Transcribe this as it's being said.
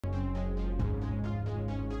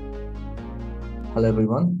Hello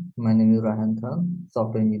everyone, my name is Rahan Khan,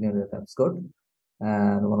 software engineer at AppScott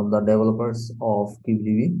and one of the developers of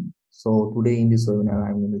KubeDB. So today in this webinar,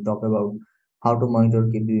 I'm going to talk about how to monitor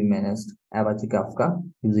KubeDB managed Apache Kafka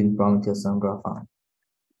using Prometheus and Grafana.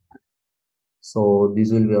 So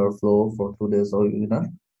this will be our flow for today's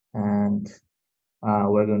webinar, and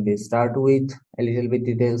we're going to start with a little bit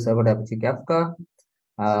details about Apache Kafka.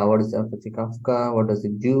 What is Apache Kafka? What does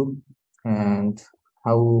it do? And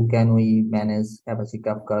how can we manage Apache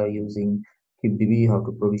Kafka using KubeDB? How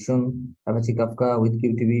to provision Apache Kafka with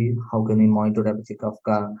KubeDB? How can we monitor Apache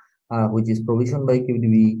Kafka, which is provisioned by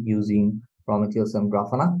KubeDB using Prometheus and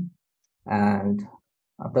Grafana? And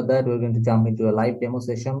after that, we're going to jump into a live demo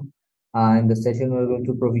session. In the session, we're going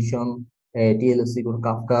to provision a TLS called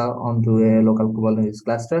Kafka onto a local Kubernetes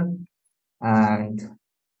cluster, and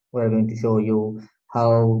we're going to show you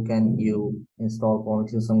how can you install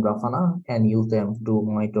Prometheus and Grafana and use them to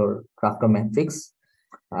monitor Kafka metrics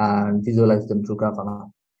and visualize them through Grafana.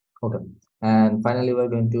 Okay, and finally, we're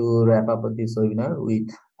going to wrap up this webinar with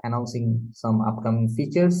announcing some upcoming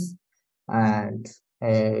features and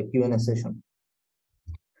a Q&A session.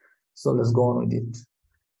 So let's go on with it.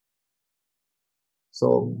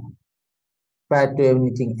 So prior to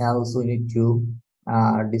anything else, we need to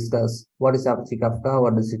discuss what is Apache Kafka,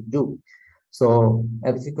 what does it do. So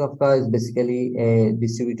Apache Kafka is basically a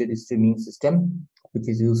distributed streaming system which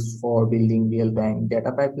is used for building real-time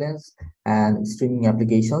data pipelines and streaming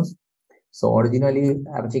applications. So originally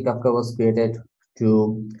Apache Kafka was created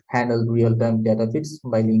to handle real-time data feeds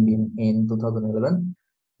by LinkedIn in 2011,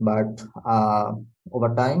 but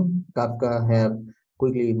over time Kafka have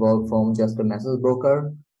quickly evolved from just a message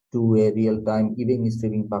broker to a real-time event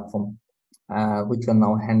streaming platform, which can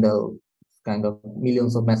now handle kind of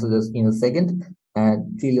millions of messages in a second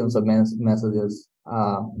and trillions of messages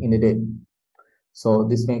in a day. So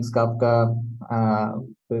this makes Kafka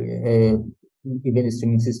a event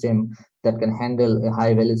streaming system that can handle a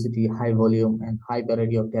high velocity, high volume, and high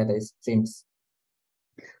variety of data streams.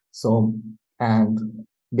 So, and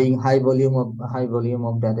being high volume of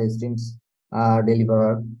data streams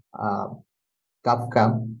deliverer,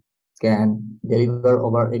 Kafka can deliver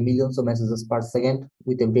over a millions of messages per second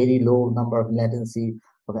with a very low number of latency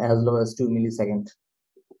of as low as 2 milliseconds.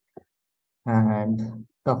 And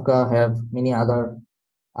Kafka have many other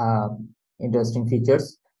interesting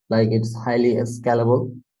features, like it's highly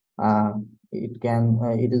scalable.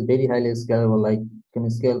 It is very highly scalable, like can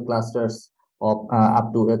scale clusters of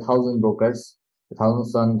up to 1,000 brokers,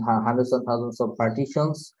 hundreds and thousands of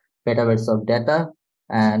partitions, petabytes of data,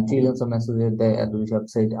 and trillions of messages that we have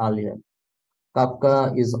said earlier.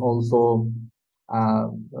 Kafka is also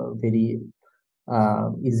very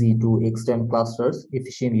easy to extend clusters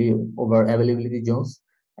efficiently over availability zones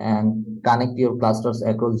and connect your clusters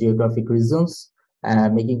across geographic regions,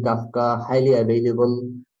 making Kafka highly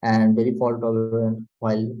available and very fault tolerant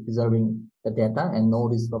while preserving the data and no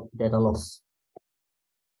risk of data loss.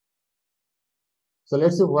 So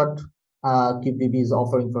let's see what KubeDB is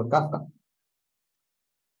offering for Kafka.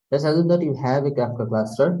 Let's assume that you have a Kafka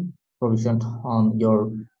cluster provisioned on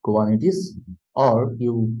your Kubernetes, or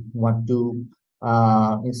you want to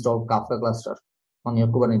install Kafka cluster on your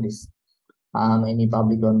Kubernetes on any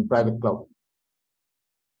public or private cloud.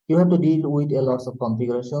 You have to deal with a lot of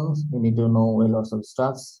configurations. You need to know a lot of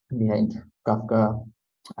stuff behind Kafka,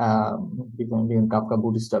 behind Kafka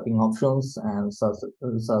bootstrapping options and such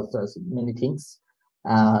as many things.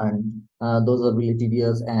 And those are really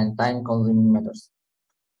tedious and time-consuming matters.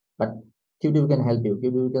 But KubeDB can help you.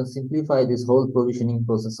 KubeDB can simplify this whole provisioning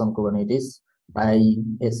process on Kubernetes by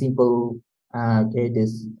a simple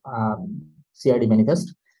CRD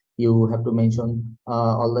manifest. You have to mention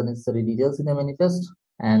all the necessary details in the manifest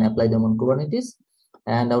and apply them on Kubernetes.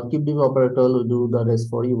 And our KubeDB operator will do the rest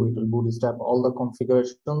for you. It will bootstrap all the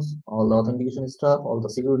configurations, all the authentication stuff, all the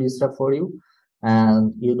security stuff for you.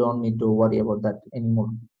 And you don't need to worry about that anymore.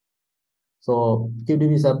 So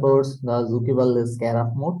KubeDB supports the Zookeeper-less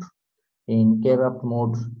KRAF mode. In KRAF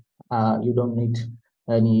mode, you don't need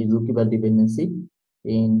any Zookeeper dependency.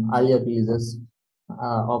 In earlier releases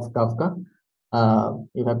of Kafka,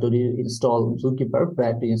 you have to reinstall Zookeeper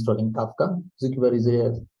prior to installing Kafka. Zookeeper is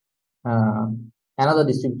another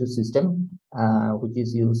distributed system which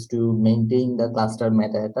is used to maintain the cluster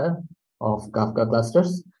metadata of Kafka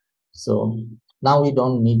clusters. So now we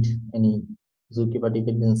don't need any Zookeeper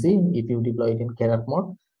dependency if you deploy it in KRAF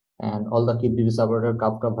mode, and all the KubeDB supported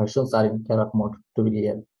Kafka versions are in KRAF mode, to be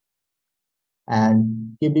clear.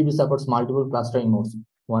 And KubeDB supports multiple clustering modes.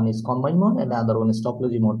 One is combined mode and the other one is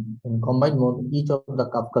topology mode. In combined mode, each of the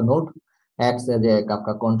Kafka node acts as a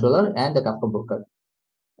Kafka controller and a Kafka broker.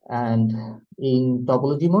 And in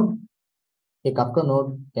topology mode, a Kafka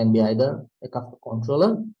node can be either a Kafka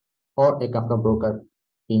controller or a Kafka broker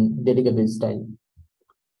in dedicated style.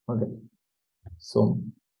 Okay, so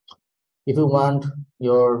if you want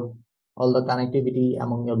your all the connectivity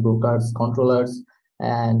among your brokers, controllers,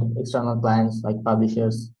 and external clients like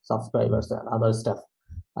publishers, subscribers, and other stuff,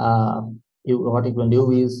 what you can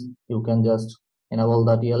do is you can just enable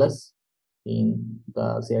the TLS in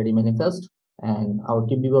the CRD manifest, and our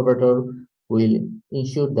KubeDB operator will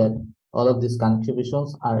ensure that all of these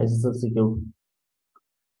contributions are SSL secure.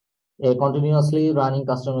 A continuously running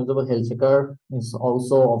customizable health checker is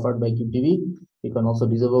also offered by KubeDB. You can also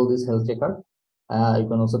disable this health checker. You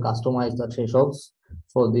can also customize the thresholds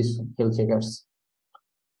for these health checkers.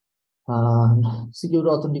 Secure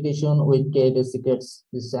authentication with KDS secrets.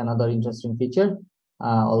 This is another interesting feature.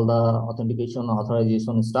 All the authentication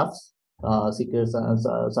authorization stuffs, secrets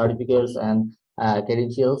and certificates and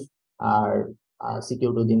credentials are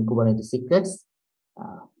secured within Kubernetes secrets,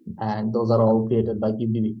 and those are all created by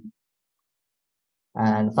KubeDB.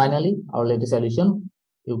 And finally, our latest solution,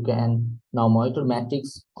 you can now monitor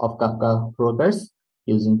metrics of Kafka brokers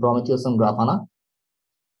using Prometheus and Grafana,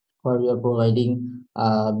 where we are providing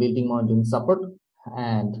built-in monitoring support,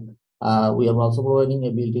 and we are also providing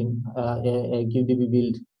a built-in a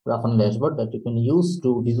KubeDB-built Grafana dashboard that you can use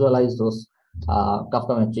to visualize those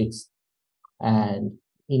Kafka metrics. And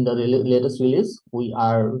in the latest release, we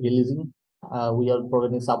are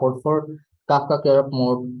providing support for Kafka Care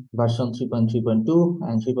mode version 3.3.2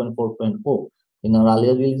 and 3.4.0. In our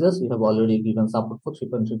earlier releases, we have already given support for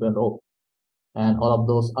 3.3.0, and all of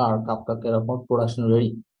those are Kafka Care mode production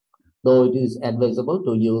ready. Though it is advisable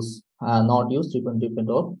to use not use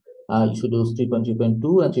 3.3.0, you should use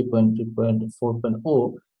 3.3.2 and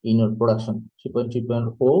 3.3.4.0 in your production.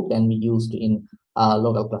 3.3.0 can be used in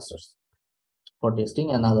local clusters for testing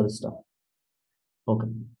and other stuff. Okay.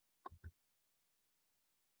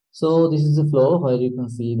 So this is the flow where you can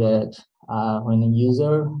see that when a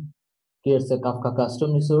user creates a Kafka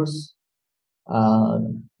custom resource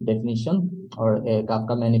definition or a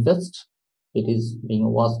Kafka manifest, it is being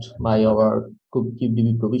watched by our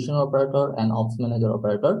KubeDB provision operator and ops manager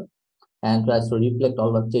operator, and tries to reflect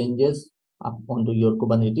all the changes up onto your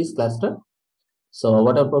Kubernetes cluster. So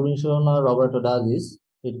what a provision operator does is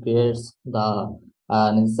it creates the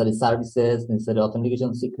necessary services, necessary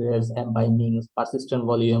authentication secrets, and bindings, persistent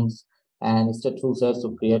volumes, and stateful sets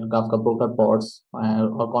to create Kafka broker pods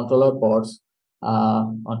or controller pods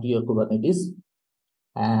onto your Kubernetes.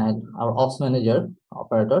 And our ops manager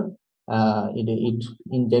operator, it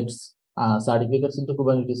injects certificates into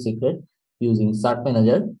Kubernetes secret using cert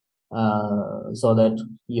manager so that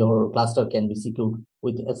your cluster can be secured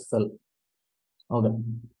with SSL. Okay,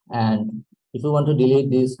 and if you want to delete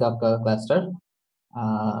this Kafka cluster,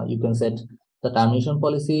 you can set the termination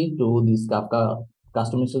policy to this Kafka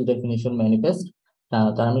custom resource definition manifest.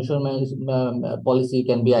 Termination policy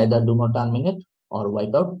can be either do not terminate or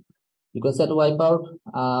wipeout. You can set wipeout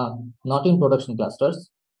not in production clusters.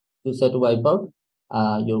 You set wipeout.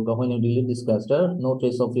 When you delete this cluster, no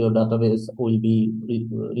trace of your database will be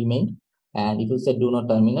remained. And if you set do not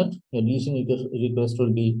terminate, your deletion request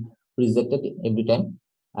will be rejected every time,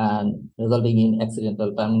 and resulting in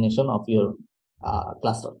accidental termination of your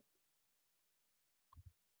cluster.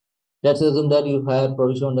 Let's assume that you have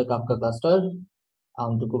provisioned the Kafka cluster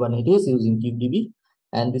onto Kubernetes using KubeDB,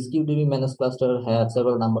 and this KubeDB managed cluster has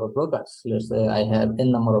several number of brokers. Let's say I have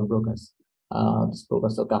n number of brokers. This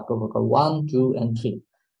brokers are Kafka broker 1, 2, and 3.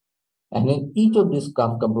 And in each of these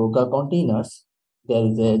Kafka broker containers, there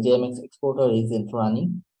is a JMX exporter agent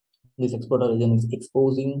running. This exporter agent is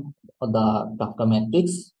exposing the Kafka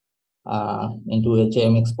metrics into a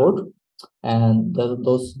JMX port, and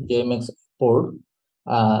those JMX port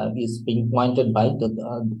is being pointed by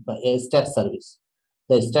a stat service.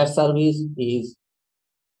 The stat service is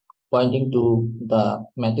pointing to the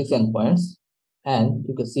metrics endpoints, and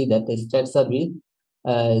you can see that the stat service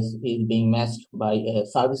is being matched by a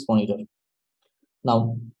service monitor.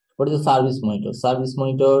 Now, what is a service monitor? Service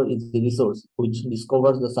monitor is the resource which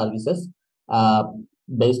discovers the services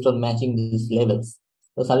based on matching these levels.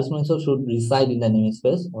 The service monitor should reside in the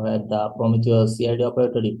namespace where the Prometheus CRD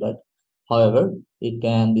operator deployed. However, it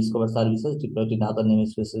can discover services deployed in other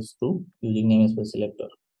namespaces too using namespace selector.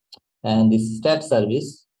 And this stat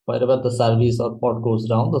service, wherever the service or pod goes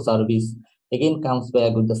down, the service again comes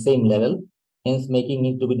back with the same level, hence making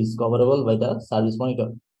it to be discoverable by the service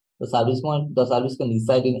monitor. The service can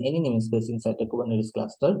reside in any namespace inside the Kubernetes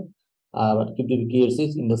cluster, but KubeDB creates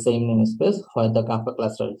it in the same namespace where the Kafka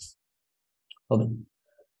cluster is. Okay.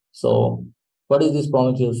 So what is this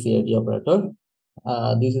Prometheus CRD operator?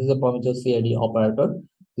 This is a Prometheus CID operator.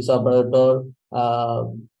 This operator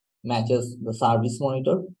matches the service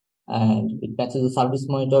monitor, and it matches the service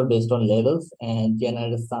monitor based on levels and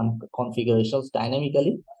generates some configurations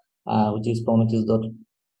dynamically, which is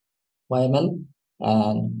Prometheus.yml,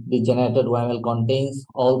 and the generated YML contains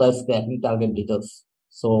all the scraping target details.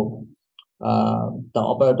 So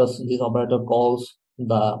this operator calls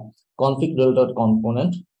the config.built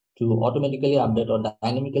component to automatically update or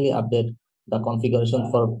dynamically update the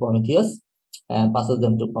configuration for Prometheus and passes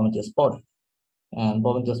them to Prometheus pod. And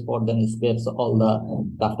Prometheus pod then scrapes all the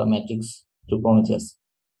Kafka metrics to Prometheus.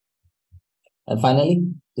 And finally,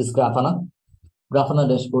 this Grafana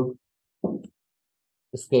dashboard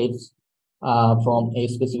scrapes from a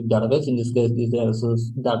specific database. In this case, this data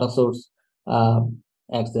source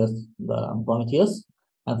access the Prometheus,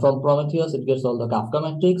 and from Prometheus it gets all the Kafka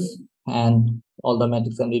metrics, and all the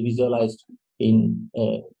metrics can be visualized in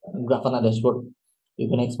a Grafana dashboard. You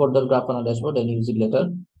can export the Grafana dashboard and use it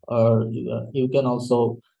later, or you can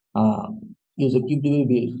also use a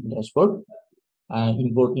KubeDB-built dashboard and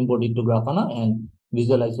import it to Grafana and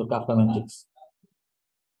visualize your Kafka metrics.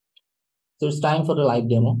 So it's time for the live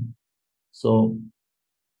demo. So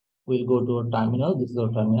we'll go to a terminal. This is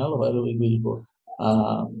our terminal where we will go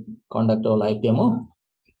conduct our live demo.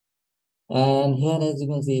 And here, as you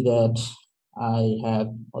can see, that I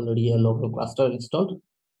have already a local cluster installed,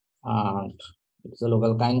 and it's a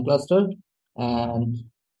local kind cluster. And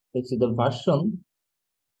let's see the version.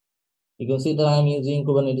 You can see that I'm using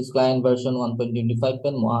Kubernetes client version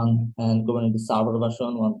 1.25.1 and Kubernetes server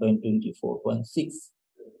version 1.24.6.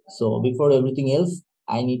 So before everything else,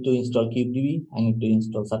 I need to install KubeDB, I need to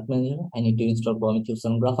install Cert Manager, I need to install Prometheus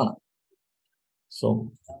and Grafana.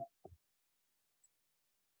 So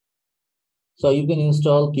you can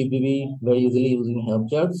install KubeDB very easily using Helm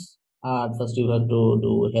charts. First you have to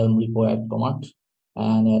do Helm repo add command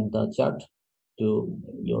and add the chart to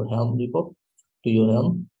your Helm repo, to your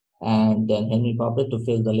Helm, and then Helm repo update to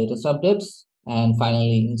fetch the latest updates, and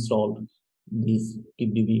finally install this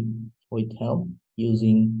KubeDB with Helm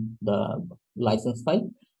using the license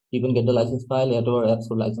file. You can get the license file at our apps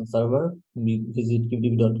for license server. Visit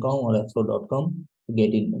KubeDB.com or appstore.com to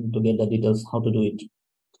get the details how to do it.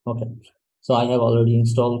 Okay, so I have already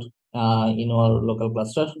installed in our local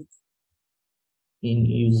cluster in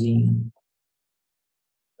using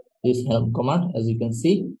this Helm command. As you can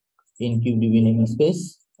see, in KubeDB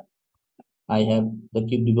namespace, I have the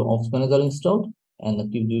KubeDB Ops Manager installed and the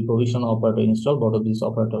KubeDB provision operator installed. Both of these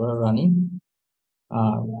operators are running.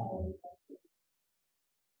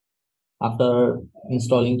 After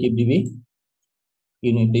installing KubeDB,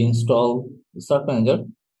 you need to install Cert Manager.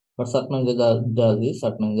 What Cert Manager does is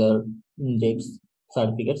Cert Manager injects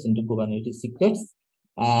certificates into Kubernetes secrets,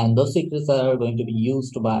 and those secrets are going to be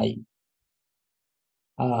used by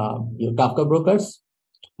your Kafka brokers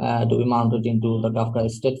to be mounted into the Kafka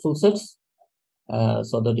stateful sets,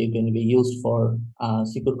 so that it can be used for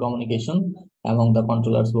secure communication among the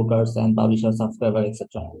controllers, brokers, and publisher, subscriber,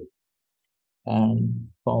 etc. And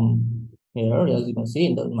from here, as you can see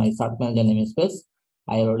in my Cert Manager namespace,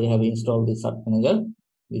 I already have installed the Cert Manager.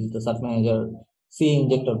 This is the Cert Manager C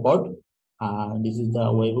injector pod. This is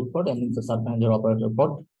the waybook pod, and it's the Cert Manager operator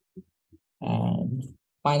pod. And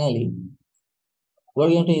finally, we're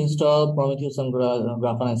going to install Prometheus and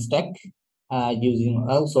Grafana stack using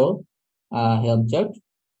also Helm chart.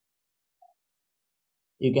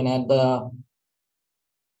 You can add the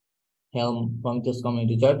Helm Prometheus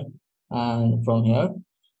community chart, and from here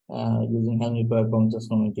using Helm repair Prometheus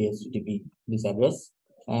community HTTP this address,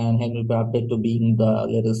 and Helm repair update to being the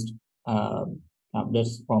latest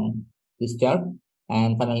updates from this chart,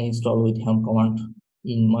 and finally install with Helm command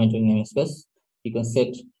in monitoring namespace. You can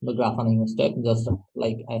set the Grafana stack just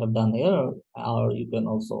like I have done here, or you can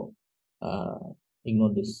also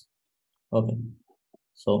ignore this. Okay,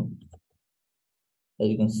 so as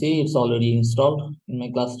you can see, it's already installed in my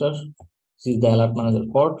cluster. This is the alert manager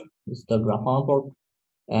port, this is the Grafana port,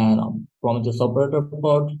 and Prometheus operator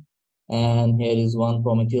port, and here is one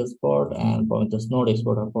Prometheus port and Prometheus node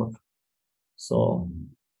exporter port. So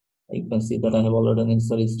you can see that I have already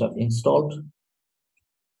necessary stuff installed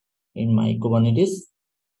in my Kubernetes.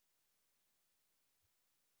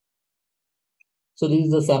 So this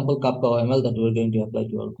is the sample Kafka OML that we're going to apply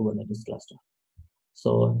to our Kubernetes cluster.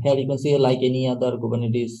 So here you can see, like any other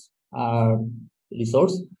Kubernetes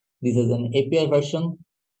resource, this is an API version.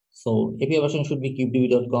 So API version should be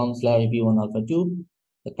KubeDB.com/AP1alpha2.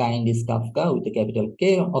 The kind is Kafka with a capital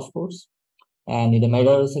K, of course. And in the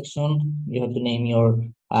meta section, you have to name your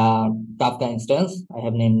Kafka instance. I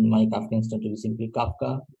have named my Kafka instance to be simply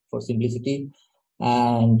Kafka for simplicity.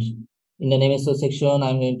 And In the namespace section,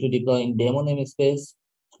 I'm going to deploy in demo namespace.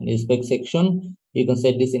 In the spec section, you can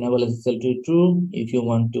set this enable SSL to true if you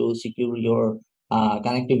want to secure your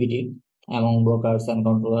connectivity among brokers and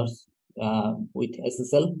controllers with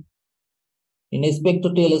SSL. In the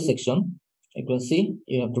spec.tls section, you can see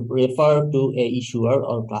you have to refer to a issuer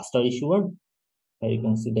or cluster issuer. You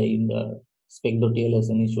can see that in the spec.tls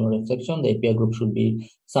and issuer section, the API group should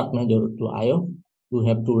be submanager to IO. You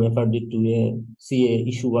have to refer it to a CA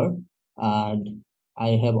issuer, and I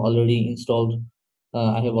have already installed.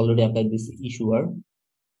 I have already applied this issuer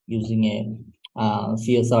using a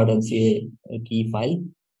CSR and CA key file.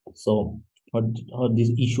 So what this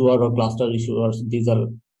issuer or cluster issuers, these are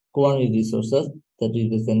Kubernetes resources that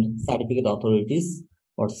represent certificate authorities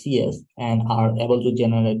or CS and are able to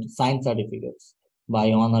generate signed certificates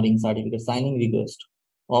by honoring certificate signing request.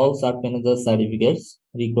 All cert manager certificates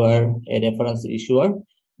require a reference issuer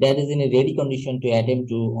that is in a ready condition to attempt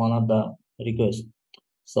to honor the request.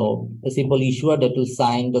 So a simple issuer that will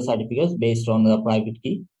sign the certificates based on the private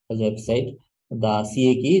key, as I've said, the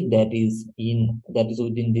CA key that is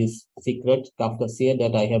within this secret Kafka CA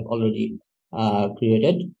that I have already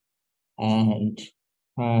created, and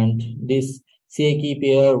this CA key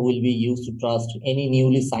pair will be used to trust any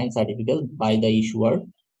newly signed certificate by the issuer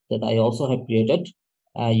that I also have created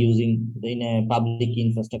using in a public key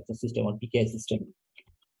infrastructure system or PKI system.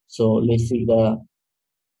 So let's see the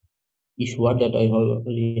issuer that I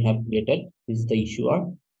already have created. This is the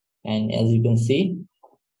issuer, and as you can see,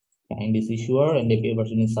 find this issuer and the API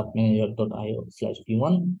version is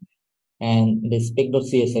submanager.io/v1, and the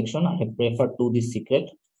spec.ca section I have referred to this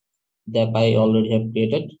secret that I already have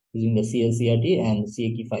created using the CLCRT and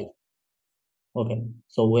CA key file. Okay,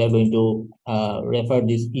 so we are going to refer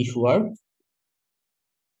this issuer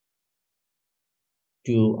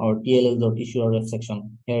to our tls.issuer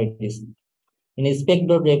section. Here it is. In the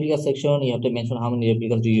spec.replica section, you have to mention how many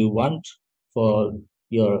replicas do you want for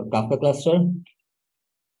your Kafka cluster.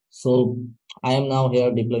 So I am now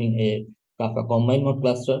here deploying a Kafka combined mode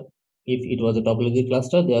cluster. If it was a topology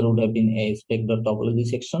cluster, there would have been a spec.topology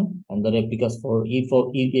section, and the replicas for each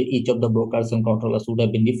of the brokers and controllers would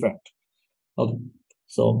have been different. Okay,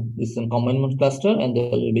 so this is a combined mode cluster, and there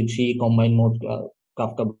will be 3 combined mode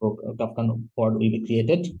Kafka pod will be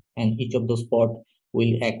created, and each of those pod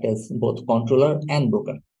will act as both controller and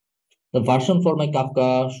broker. The version for my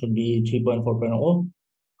Kafka should be 3.4.0.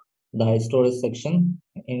 The storage section.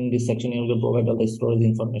 In this section, you will provide all the storage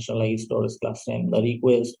information like storage class name, the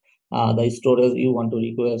request, the storage you want to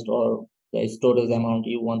request, or the storage amount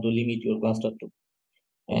you want to limit your cluster to.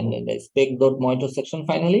 And in the spec.monitor section,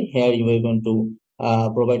 finally, here you are going to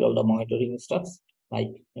provide all the monitoring stuffs. Like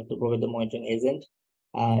you have to provide the monitoring agent.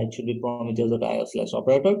 It should be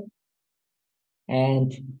Prometheus.io/operator.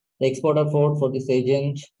 And the exporter port for this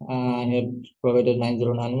agent, I have provided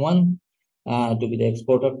 9091 to be the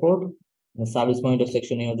exporter port. The service monitor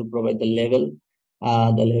section, you have to provide the level.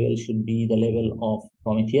 The level should be the level of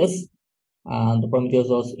Prometheus. The Prometheus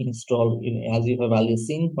was installed, as you have already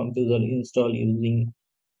seen, Prometheus was installed using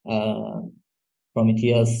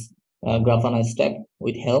Prometheus Grafana stack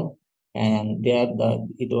with help, and there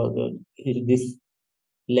this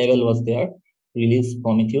level was there. Release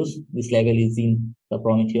Prometheus. This level is in the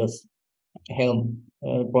Prometheus helm,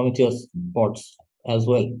 Prometheus ports as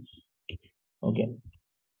well. Okay,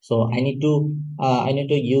 so I need to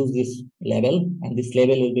use this level, and this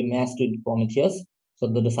level will be matched with Prometheus, so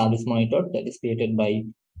that the service monitor that is created by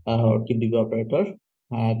our KubeDB operator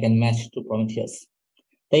can match to Prometheus.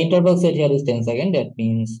 The interval set here is 10 seconds. That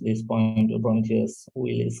means this point to Prometheus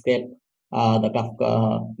will scrape the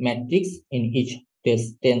Kafka matrix in each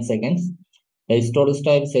test 10 seconds. The storage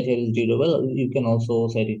type set here is durable. You can also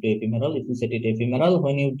set it to ephemeral. If you set it to ephemeral,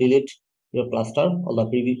 when you delete your cluster, all the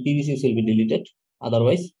PVCs will be deleted.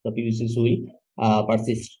 Otherwise, the PVCs will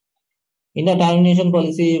persist. In the termination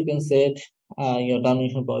policy, you can set your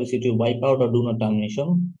termination policy to wipe out or do not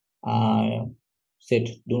termination. Set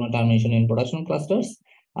do not termination in production clusters.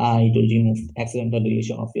 It will remove accidental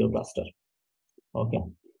deletion of your cluster. Okay,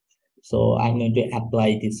 so I'm going to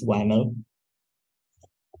apply this YAML.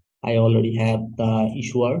 I already have the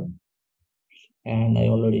issuer, and I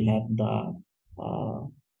already have the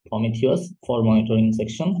Prometheus for monitoring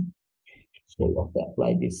section. So we have to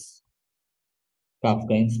apply this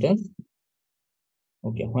Kafka instance.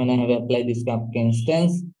 Okay, when I have applied this Kafka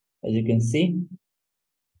instance, as you can see,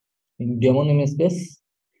 in demo namespace,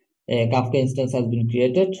 a Kafka instance has been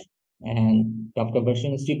created, and Kafka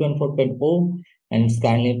version is 3.4.0, and it's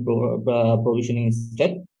currently provisioning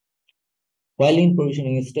state. While in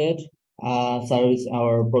provisioning state,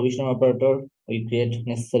 our provisioner operator we create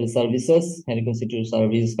necessary services, and you can see two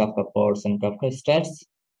service, Kafka pods and Kafka stats.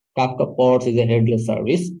 Kafka pods is a headless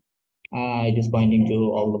service. It is pointing to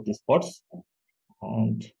all of these pods,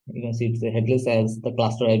 and you can see it's a headless as the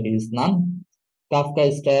cluster IP is none.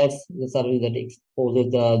 Kafka stats the service that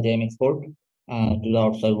exposes the JM export to the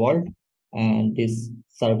outside world, and this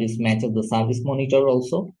service matches the service monitor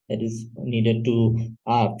also that is needed to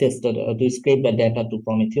test to scrape the data to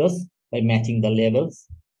Prometheus by matching the levels.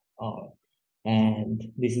 And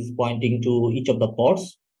this is pointing to each of the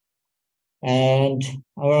pods. And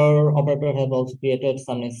our operator have also created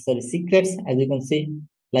some necessary secrets, as you can see,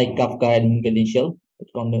 like Kafka admin credential.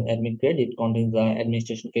 It contains admin cred, it contains the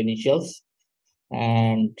administration credentials,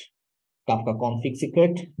 and Kafka config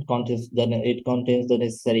secret. It contains the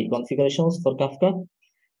necessary configurations for Kafka,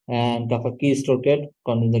 and Kafka key store cred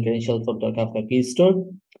contains the credentials for the Kafka key store.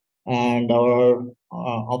 And our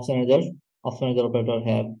option manager operator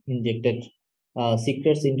have injected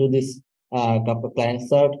secrets into this Kafka client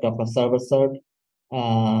cert, Kafka server cert,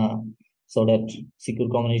 so that secure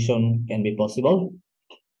communication can be possible.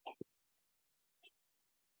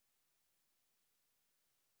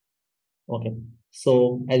 Okay,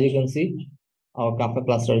 so as you can see, our Kafka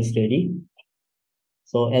cluster is ready.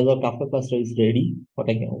 So as our Kafka cluster is ready, what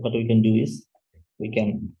we can do is we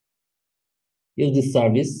can use this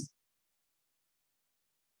service.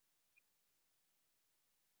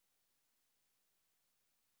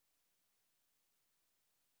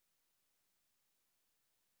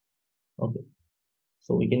 Okay,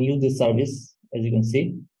 so we can use this service, as you can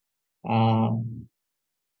see,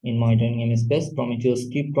 in monitoring namespace Prometheus,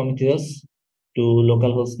 keep Prometheus to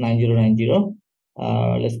localhost 9090.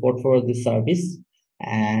 Let's port forward this service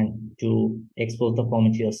and to expose the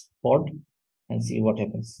Prometheus pod and see what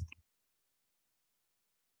happens.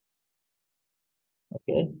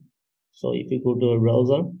 Okay, so if you go to a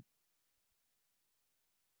browser,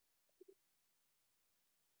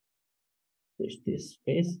 this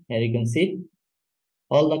space, here you can see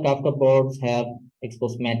all the Kafka pods have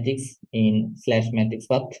exposed matrix in /matrix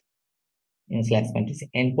path, in /matrix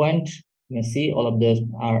endpoint. You can see all of those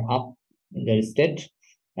are up in their state.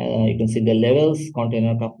 You can see the levels,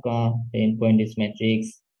 container Kafka, the endpoint is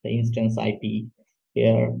matrix, the instance IP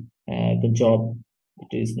here, the job,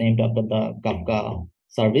 it is named after the Kafka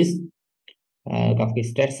service, Kafka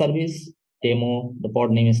stat service, demo, the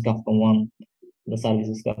pod name is Kafka1, the service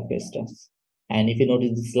is Kafka stats. And if you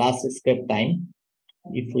notice this last script time,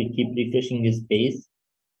 if we keep refreshing this page,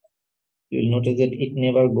 you will notice that it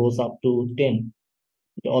never goes up to 10.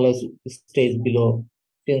 It always stays below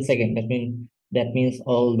 10 seconds. That means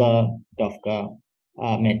all the Kafka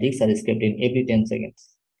metrics are scraped in every 10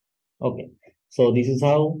 seconds. Okay, so this is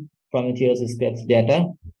how Prometheus scrapes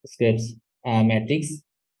data, scrapes metrics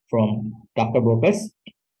from Kafka brokers.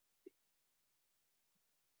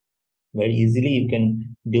 Very easily you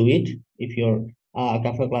can do it if your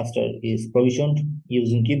Kafka cluster is provisioned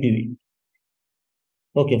using KubeDB.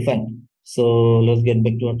 Okay, fine. So let's get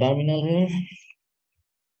back to our terminal here.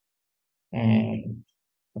 And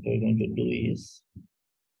what we're going to do is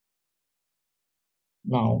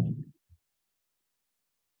now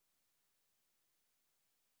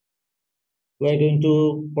we're going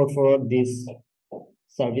to port forward this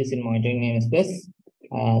service in monitoring namespace.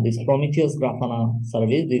 This Prometheus Grafana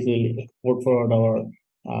service, this will port forward our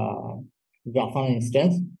Grafana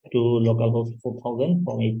instance to localhost 4000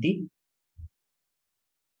 from 80.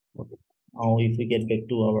 Okay. Now if we get back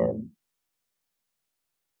to our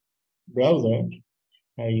browser,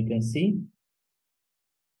 here you can see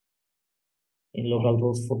in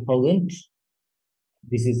localhost 4000,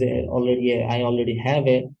 this is I already have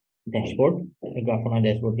a dashboard, a Grafana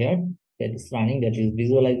dashboard here that is running, that is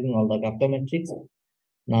visualizing all the Kafka metrics.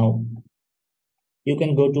 Now you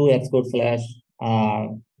can go to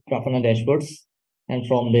xcode/Grafana dashboards, and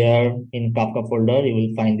from there in Kafka folder you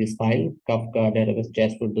will find this file, Kafka database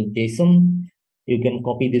dashboard.json. You can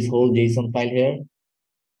copy this whole JSON file here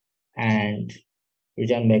and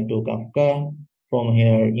return back to Kafka. From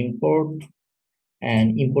here import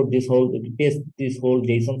and import this whole, paste this whole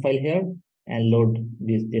JSON file here and load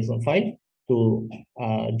this JSON file to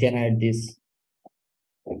generate this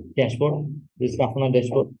dashboard, this Grafana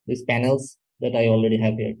dashboard, these panels that I already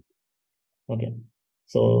have here. Okay,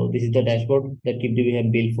 so this is the dashboard that KubeDB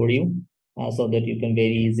have built for you, so that you can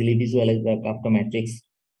very easily visualize the Kafka metrics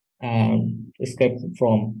script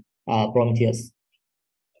from Prometheus.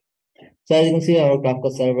 So as you can see, our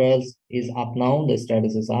Kafka servers is up now. The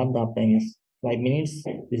status is up. The uptime is 5 minutes.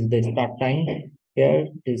 This is the start time here.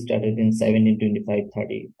 It started in 17, 25,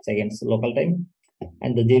 30 seconds local time.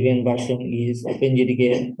 And the JVM version is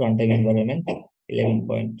OpenJDK runtime environment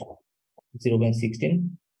 11.1.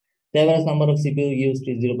 0.16. The average number of CPU used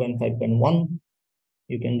is 0.5.1.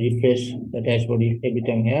 You can refresh the dashboard every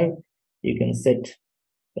time here. You can set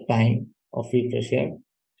the time of refresh here,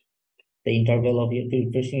 the interval of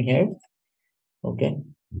refreshing here. Okay.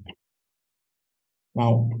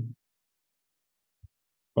 Now,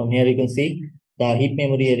 from here you can see the heap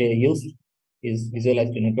memory area used is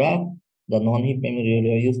visualized in a graph. The non-heap memory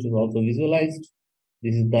area used is also visualized.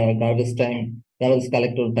 This is the garbage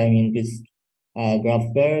collector time increased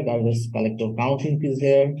graph here. Garbage collector count increase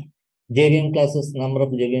here. JVM classes, number of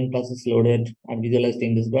JVM classes loaded are visualized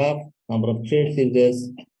in this graph. Number of threads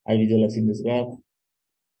uses are visualized in this graph.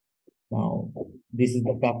 Now, this is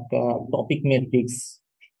the Kafka topic matrix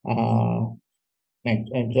and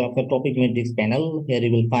Kafka topic matrix panel. Here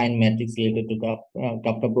you will find metrics related to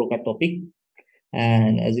Kafka broker topic.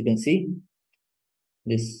 And as you can see,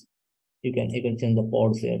 this you can change the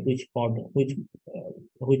pods here. Which pod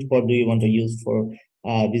do you want to use for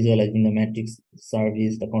visualizing the matrix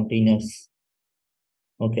service, the containers?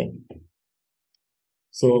 Okay.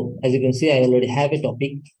 So as you can see, I already have a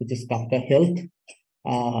topic which is Kafka health.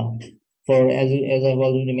 As I've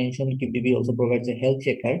already mentioned, KubeDB also provides a health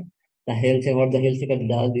checker. What the health checker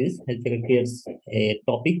does is health checker creates a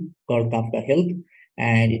topic called Kafka health,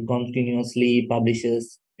 and it continuously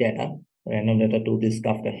publishes data, random data to this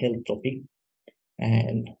Kafka health topic.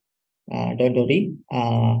 And don't worry,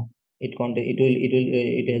 it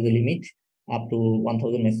has a limit up to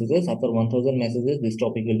 1000 messages. After 1000 messages, this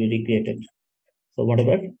topic will be recreated. So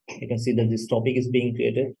whatever, you can see that this topic is being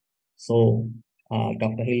created. So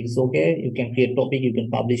Kafka health is okay. You can create topic. You can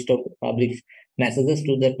publish messages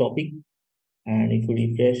to that topic. And if you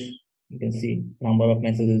refresh, you can see number of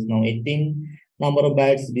messages now 18. Number of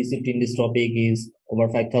bytes received in this topic is over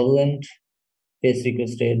 5000. Fetch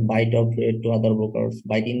requested, byte out rate to other brokers,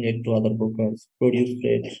 byte in rate to other brokers, produce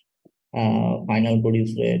rate, final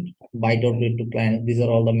produce rate, byte out rate to clients. These are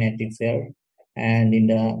all the metrics here. And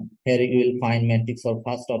here you will find metrics of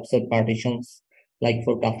first offset partitions. Like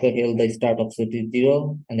for Kafka Hill, the start offset is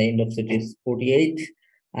 0 and the end offset is 48.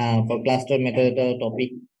 For cluster metadata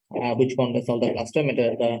topic, which contains all the cluster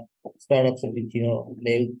metadata, start offset is 0,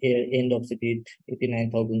 the end offset is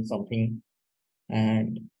 89,000 something.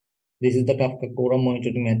 And this is the Kafka quorum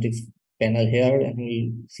monitoring matrix panel here, and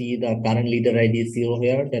we see the current leader ID is 0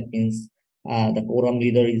 here. That means the quorum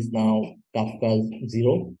leader is now Kafka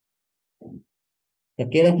 0. The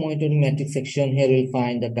care of monitoring matrix section here will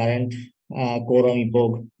find the current quorum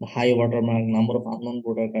epoch, the high watermark, number of unknown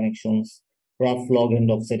border connections, rough log and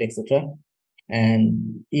offset, etc.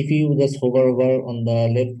 And if you just hover over on the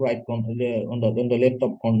left on the left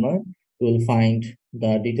top corner, you will find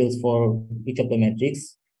the details for each of the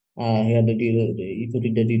metrics. Here if you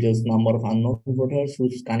read the details, number of unknown voters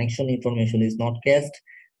whose connection information is not cached,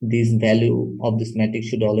 this value of this matrix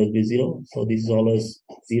should always be 0. So this is always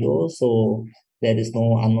 0. So there is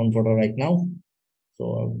no unknown voter right now.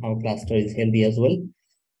 So our cluster is healthy as well.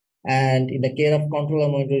 And in the care of controller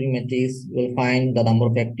monitoring matrix, you will find the number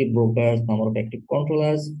of active brokers, number of active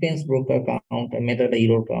controllers, fence broker count, and metadata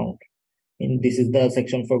error count. And this is the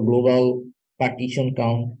section for global partition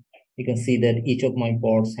count. You can see that each of my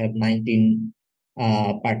pods have 19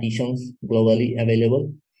 partitions globally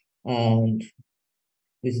available. And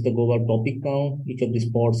this is the global topic count. Each of these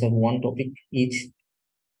pods have one topic each.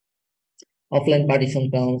 Offline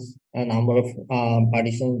partition counts, a number of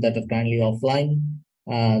partitions that are currently offline,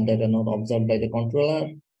 that are not observed by the controller.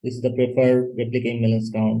 This is the preferred replica imbalance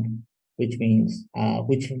count, which means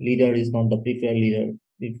which leader is not the preferred leader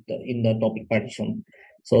in the topic partition.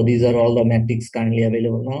 So these are all the metrics currently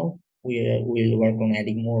available now. We will work on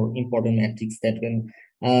adding more important metrics that can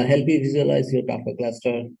help you visualize your Kafka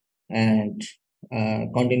cluster and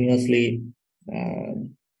continuously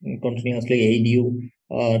aid you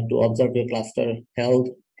to observe your cluster health,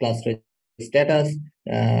 cluster status,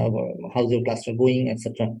 how's your cluster going,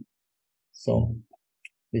 etc. So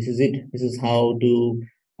this is it. This is how to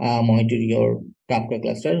monitor your Kafka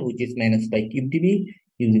cluster, which is managed by KubeDB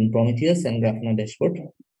using Prometheus and Grafana dashboard.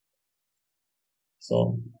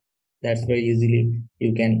 So that's very easily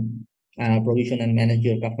you can provision and manage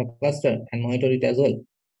your Kafka cluster and monitor it as well.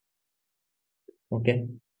 Okay.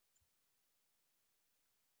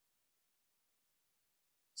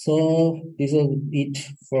 So this was it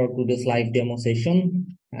for today's live demo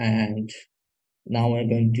session, and now we're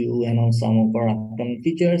going to announce some of our upcoming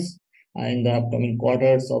features. In the upcoming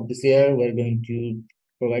quarters of this year, we're going to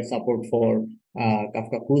provide support for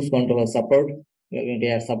Kafka Cruise Controller support. We're going to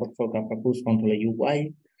add support for Kafka Cruise Controller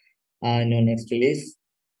UI in our next release.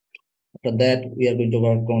 After that, we are going to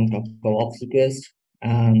work on Kafka Ops request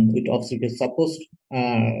And with obfuscate supposed,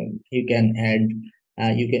 you can add,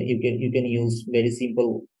 you can use very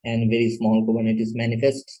simple and very small Kubernetes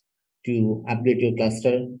manifests to upgrade your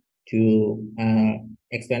cluster, to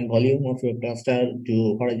expand volume of your cluster,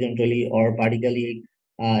 to horizontally or vertically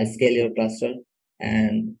scale your cluster,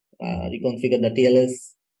 and reconfigure the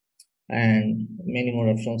TLS, and many more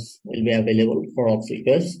options will be available for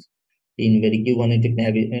obfuscators in very Kubernetes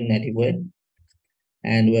native way.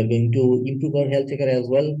 And we're going to improve our health checker as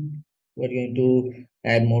well. We're going to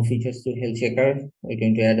add more features to health checker. We're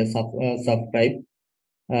going to add a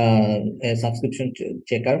subscription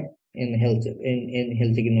checker in health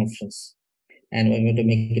checking options, and we're going to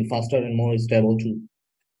make it faster and more stable too.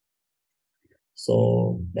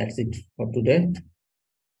 So that's it for today.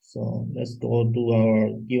 So let's go to our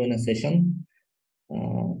Q&A session.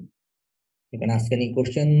 You can ask any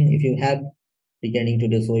question if you have regarding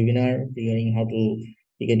today's webinar, regarding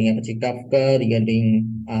Apache Kafka,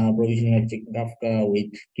 regarding provisioning Apache Kafka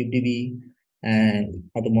with KubeDB, and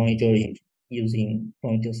how to monitor it using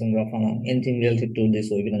Prometheus and Grafana. Anything related to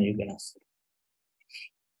this webinar you can ask.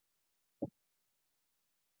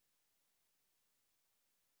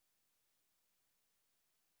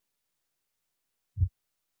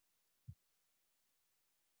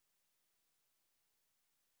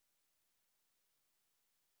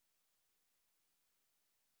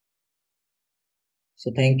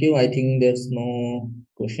 So thank you. I think there's no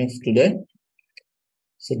questions today.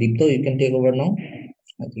 So Deepto, you can take over now.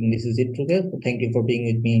 I think this is it today. So thank you for being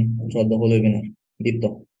with me throughout the whole webinar.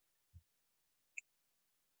 Deepto.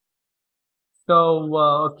 So,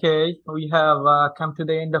 okay, we have come to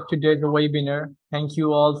the end of today's webinar. Thank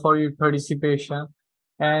you all for your participation.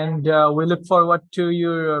 And we look forward to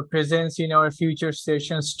your presence in our future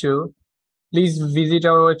sessions too. Please visit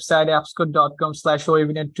our website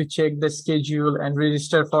appsco.com/webinar to check the schedule and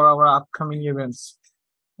register for our upcoming events.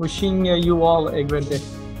 Wishing you all a great day.